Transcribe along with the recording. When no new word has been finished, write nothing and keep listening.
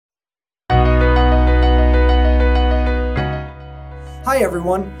Hi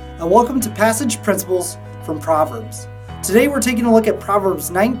everyone, and welcome to Passage Principles from Proverbs. Today we're taking a look at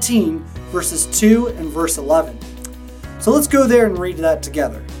Proverbs 19, verses 2 and verse 11. So let's go there and read that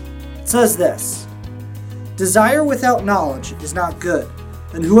together. It says this: "Desire without knowledge is not good,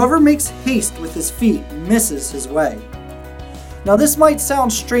 and whoever makes haste with his feet misses his way." Now this might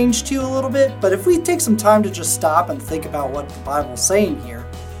sound strange to you a little bit, but if we take some time to just stop and think about what the Bible's saying here,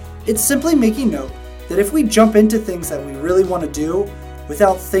 it's simply making note that if we jump into things that we really want to do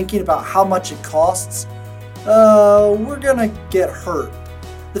without thinking about how much it costs, we're gonna get hurt.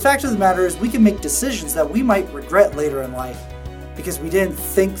 The fact of the matter is we can make decisions that we might regret later in life because we didn't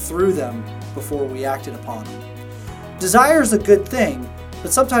think through them before we acted upon them. Desire is a good thing,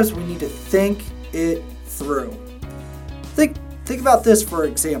 but sometimes we need to think it through. Think about this for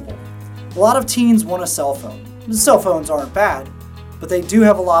example. A lot of teens want a cell phone. The cell phones aren't bad, but they do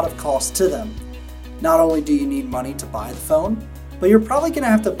have a lot of cost to them. Not only do you need money to buy the phone, but you're probably going to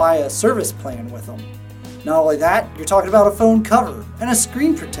have to buy a service plan with them. Not only that, you're talking about a phone cover and a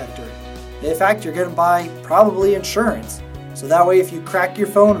screen protector. In fact, you're going to buy probably insurance, so that way if you crack your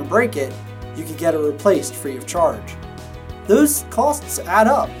phone or break it, you can get it replaced free of charge. Those costs add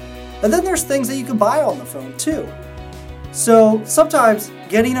up. And then there's things that you can buy on the phone too. So sometimes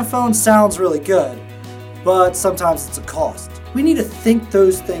getting a phone sounds really good, but sometimes it's a cost. We need to think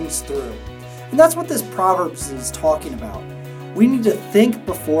those things through. And that's what this Proverbs is talking about. We need to think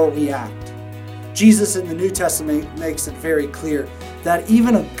before we act. Jesus in the New Testament makes it very clear that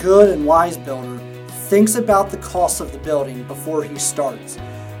even a good and wise builder thinks about the cost of the building before he starts.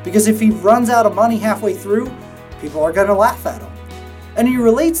 Because if he runs out of money halfway through, people are going to laugh at him. And he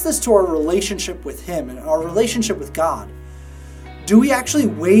relates this to our relationship with him and our relationship with God. Do we actually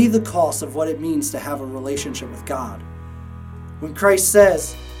weigh the cost of what it means to have a relationship with God? When Christ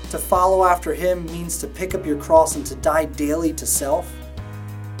says to follow after him means to pick up your cross and to die daily to self,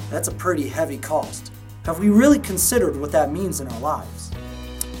 that's a pretty heavy cost. Have we really considered what that means in our lives?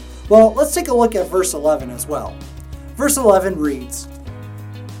 Well, let's take a look at verse 11 as well. Verse 11 reads,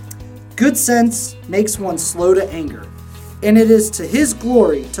 "Good sense makes one slow to anger, and it is to his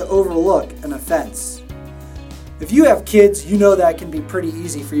glory to overlook an offense." If you have kids, you know that it can be pretty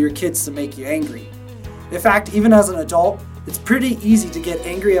easy for your kids to make you angry. In fact, even as an adult, it's pretty easy to get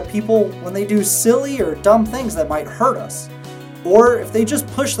angry at people when they do silly or dumb things that might hurt us. Or if they just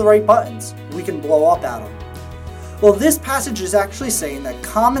push the right buttons, we can blow up at them. Well, this passage is actually saying that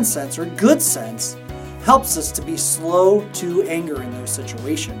common sense or good sense helps us to be slow to anger in those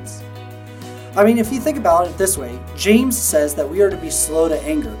situations. I mean, if you think about it this way, James says that we are to be slow to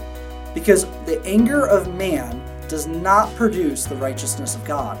anger because the anger of man does not produce the righteousness of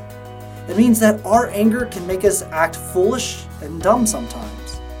God. It means that our anger can make us act foolish and dumb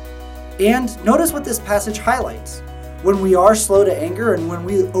sometimes. And notice what this passage highlights. When we are slow to anger and when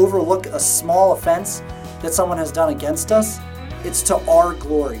we overlook a small offense that someone has done against us, it's to our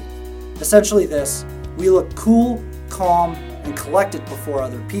glory. Essentially this, we look cool, calm, and collected before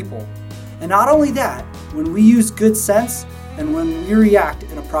other people. And not only that, when we use good sense and when we react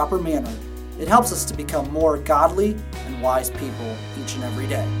in a proper manner, it helps us to become more godly and wise people each and every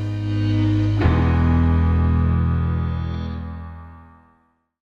day.